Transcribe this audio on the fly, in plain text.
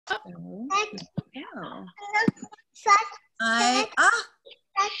So, yeah.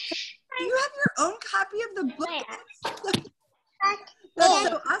 You have your own copy of the book. That's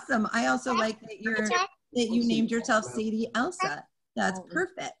so awesome. I also like that you named yourself Sadie Elsa. That's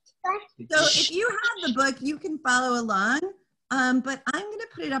perfect. So if you have the book, you can follow along. But I'm going to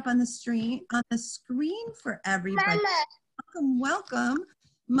put it up on the screen for everybody. Welcome.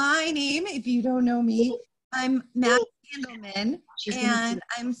 My name, if you don't know me, I'm Matt Handelman, and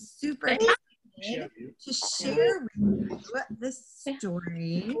I'm super excited to share with you the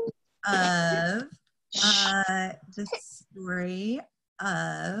story of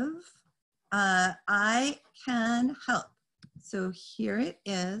I Can Help. So here it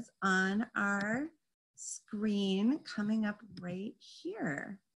is on our screen coming up right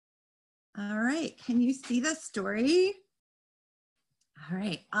here. All right, can you see the story? All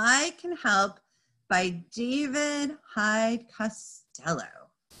right, I Can Help by David Hyde Costello.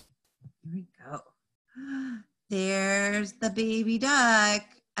 Here we go. There's the baby duck,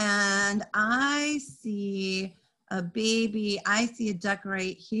 and I see a baby. I see a duck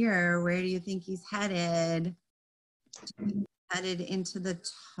right here. Where do you think he's headed? Headed into the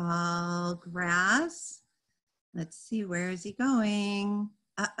tall grass. Let's see, where is he going?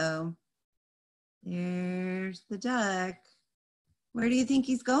 Uh-oh. There's the duck. Where do you think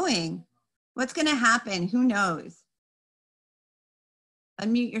he's going? What's going to happen? Who knows?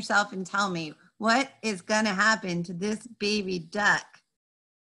 Unmute yourself and tell me, what is going to happen to this baby duck?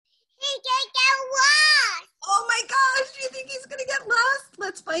 He's going to get lost. Oh my gosh, do you think he's going to get lost?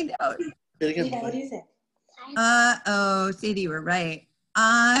 Let's find out. Yeah, what do you think? Uh-oh, Sadie, we're right.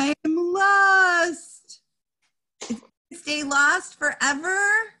 I'm lost. Stay lost forever?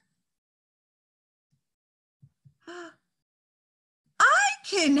 I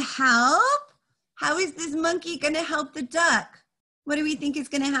can help. How is this monkey going to help the duck? What do we think is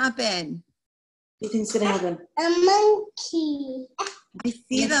going to happen? What do you think is going to happen? A monkey. I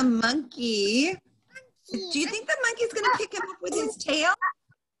see the monkey. Do you think the monkey's going to pick him up with his tail?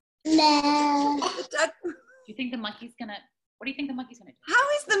 No. The duck. Do you think the monkey's gonna, what do you think the monkey's gonna do? How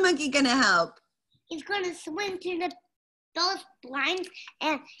is the monkey going to help? He's going to swim to those blinds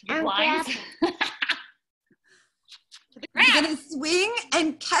and Blinds? grab. He's going to swing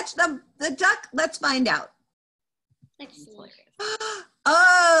and catch the duck? Let's find out. Let's see.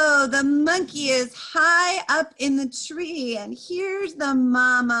 Oh, the monkey is high up in the tree, and here's the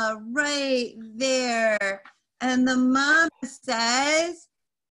mama right there. And the mama says,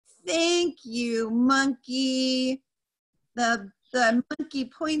 "Thank you, monkey." The monkey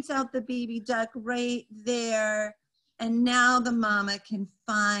points out the baby duck right there, and now the mama can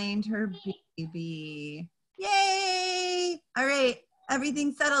find her baby. Yay! All right,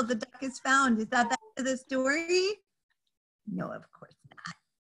 everything's settled. The duck is found. Is that the end of the story? No, of course not.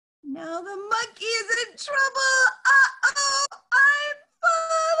 Now the monkey is in trouble. Uh-oh, I'm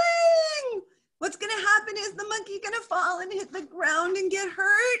falling. What's going to happen? Is the monkey going to fall and hit the ground and get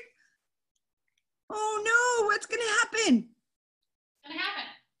hurt? Oh no, what's going to happen? What's gonna happen?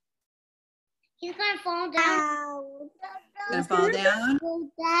 He's going to fall down. Going to fall down? Go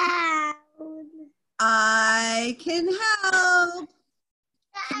down. I can help.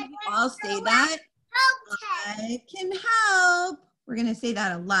 Can we all say that? I can help. We're going to say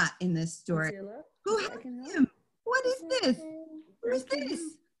that a lot in this story. Who helped him? What is this? Who is this?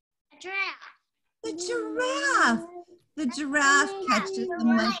 A giraffe. The giraffe. The giraffe catches the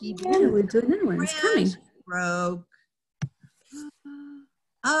monkey. Yeah, we're doing another one. It's coming. Broke.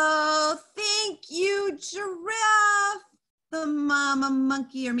 Oh, thank you, giraffe. The mama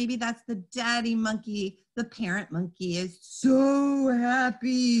monkey, or maybe that's the daddy monkey. The parent monkey is so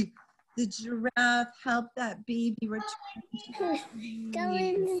happy. The giraffe helped that baby return to the tree. Go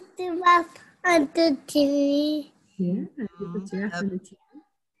in the giraffe on the tree. Yeah, the giraffe on the tree.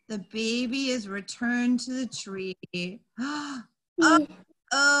 The baby is returned to the tree. Oh,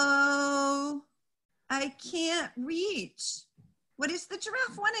 I can't reach. What does the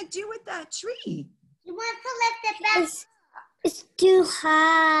giraffe want to do with that tree? He wants to lift it back. It's too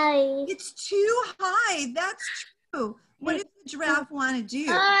high. It's too high. That's true. What does the giraffe want to do?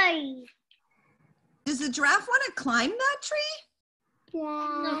 High. Does the giraffe want to climb that tree?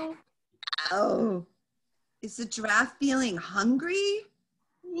 Yeah. Oh, is the giraffe feeling hungry?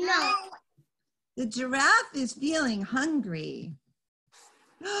 No. The giraffe is feeling hungry.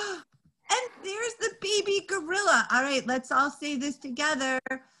 And there's the baby gorilla. All right, let's all say this together.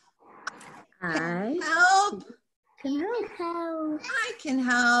 I Help. can help. I can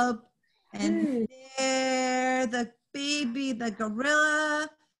help. And there, the baby, the gorilla,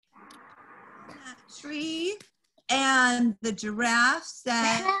 that tree. And the giraffe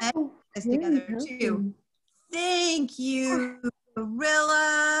said this together Very too. helpful. Thank you,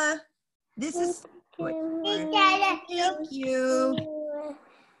 gorilla. This is thank you.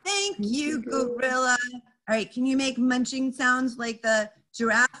 Thank you, gorilla. All right, can you make munching sounds like the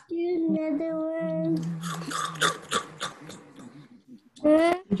giraffe? Another one.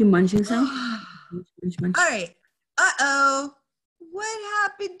 Did you munching sound? Munch, munch. All right. Uh-oh. What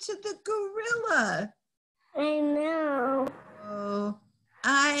happened to the gorilla? I know. Oh,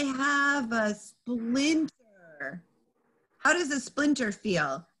 I have a splinter. How does a splinter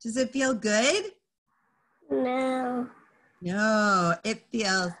feel? Does it feel good? No. No, it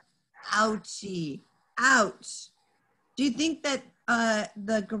feels ouchy. Ouch. Do you think that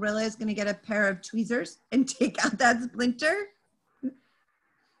the gorilla is going to get a pair of tweezers and take out that splinter?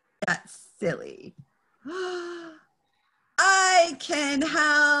 That's silly. I can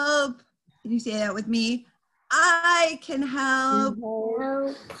help. Can you say that with me? I can help.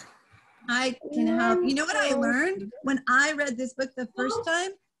 Help. I can help. You know what I learned when I read this book the first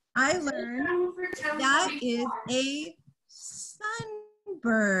time? I learned that is a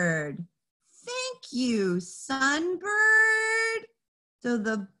sunbird. Thank you, sunbird. So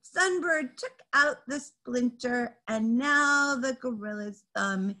the sunbird took out the splinter and now the gorilla's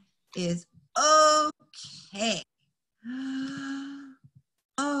thumb is okay.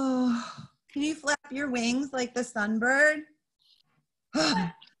 Oh, can you flap your wings like the sunbird?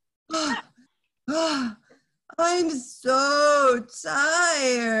 I'm so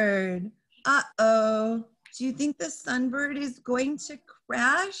tired. Uh-oh. Do you think the sunbird is going to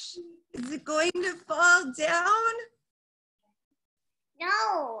crash? Is it going to fall down?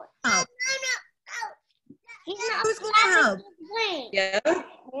 No. Oh, He's not who's going to help? Yeah?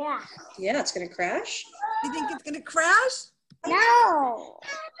 Yeah. Yeah, it's gonna crash. You think it's going to crash? No.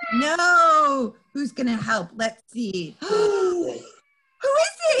 No. Who's going to help? Let's see. Who is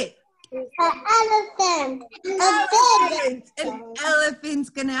it? An elephant. Elephant. An elephant's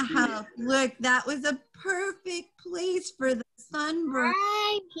going to help. Look, that was a perfect place for the sunbird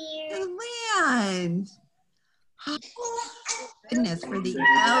I'm here. to land. Goodness, for the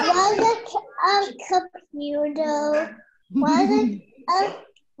elephant. Was a computer. Was a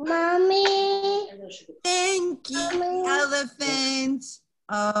mommy. Thank you, elephant.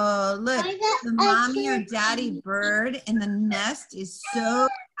 Oh, look, the mommy or daddy bird in the nest is so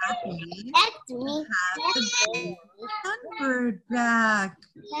happy That's to me. have the baby sunbird back.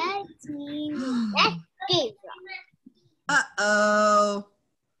 That's me. That's Gabriel. Uh-oh.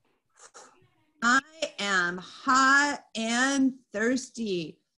 I am hot and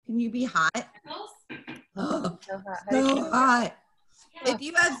thirsty. Can you be hot? Oh, so hot. If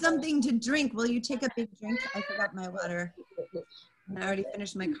you have something to drink, will you take a big drink? I forgot my water. And I already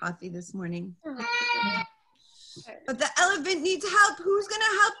finished my coffee this morning. But the elephant needs help. Who's going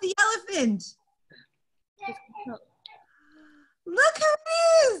to help the elephant? Look who it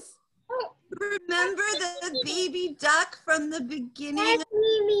is. Remember the baby duck from the beginning? That's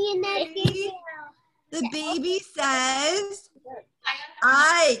me and that Gabriel. The baby says,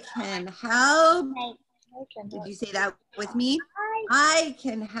 I can help. Did you say that with me? I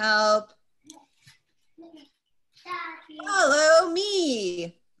can help. Follow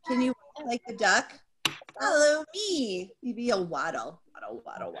me. Can you walk like the duck? Follow me. Maybe you'll waddle. Waddle,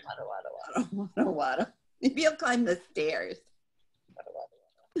 waddle, waddle, waddle, waddle, waddle, waddle. Maybe you'll climb the stairs.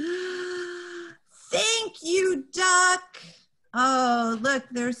 Thank you, duck. Oh, look,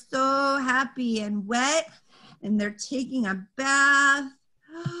 they're so happy and wet, and they're taking a bath.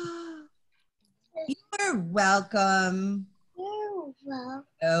 You're welcome. You're welcome.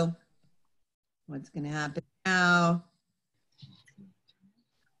 Oh, what's going to happen now?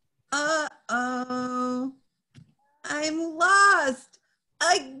 Uh-oh. I'm lost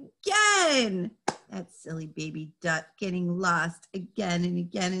again. That silly baby duck getting lost again and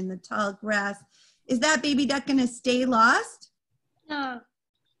again in the tall grass. Is that baby duck going to stay lost? No.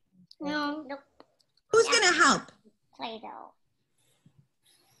 No. Nope. Who's going to help? Play-Doh.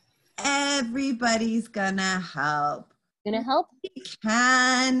 Everybody's going to help. Gonna help? We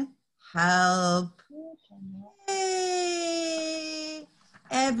can help. Yay.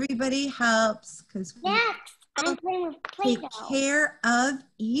 Everybody helps because we Next, I'm playing with take Play-Doh. care of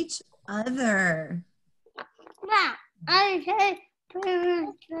each other. Wow. I said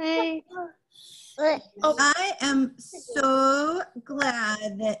Play-Doh. I am so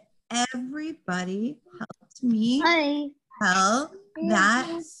glad that everybody helped me tell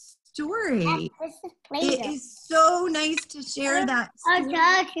that story. This is It Play-Doh. is so nice to share that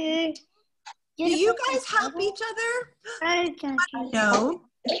story. Do you guys help each other? I got you. No.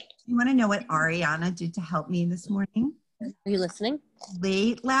 You want to know what Ariana did to help me this morning? Are you listening?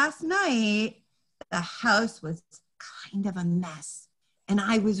 Late last night, the house was kind of a mess and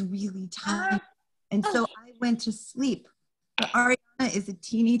I was really tired. And so I went to sleep. But Ariana is a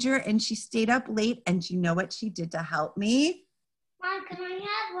teenager and she stayed up late, and you know what she did to help me? Mom, can I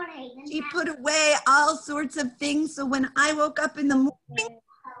have what I even She have? put away all sorts of things. So when I woke up in the morning,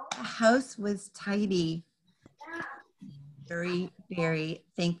 the house was tidy. Very, very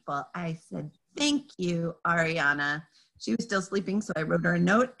thankful. I said, thank you, Ariana. She was still sleeping, so I wrote her a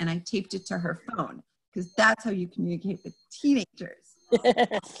note and I taped it to her phone because that's how you communicate with teenagers.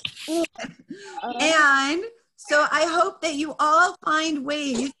 And so I hope that you all find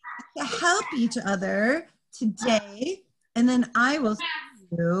ways to help each other today. And then I will see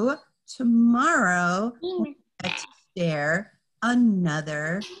you tomorrow when I get to share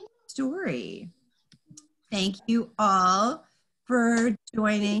another story. Thank you all for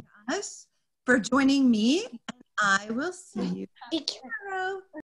joining us, for joining me. And I will see you tomorrow.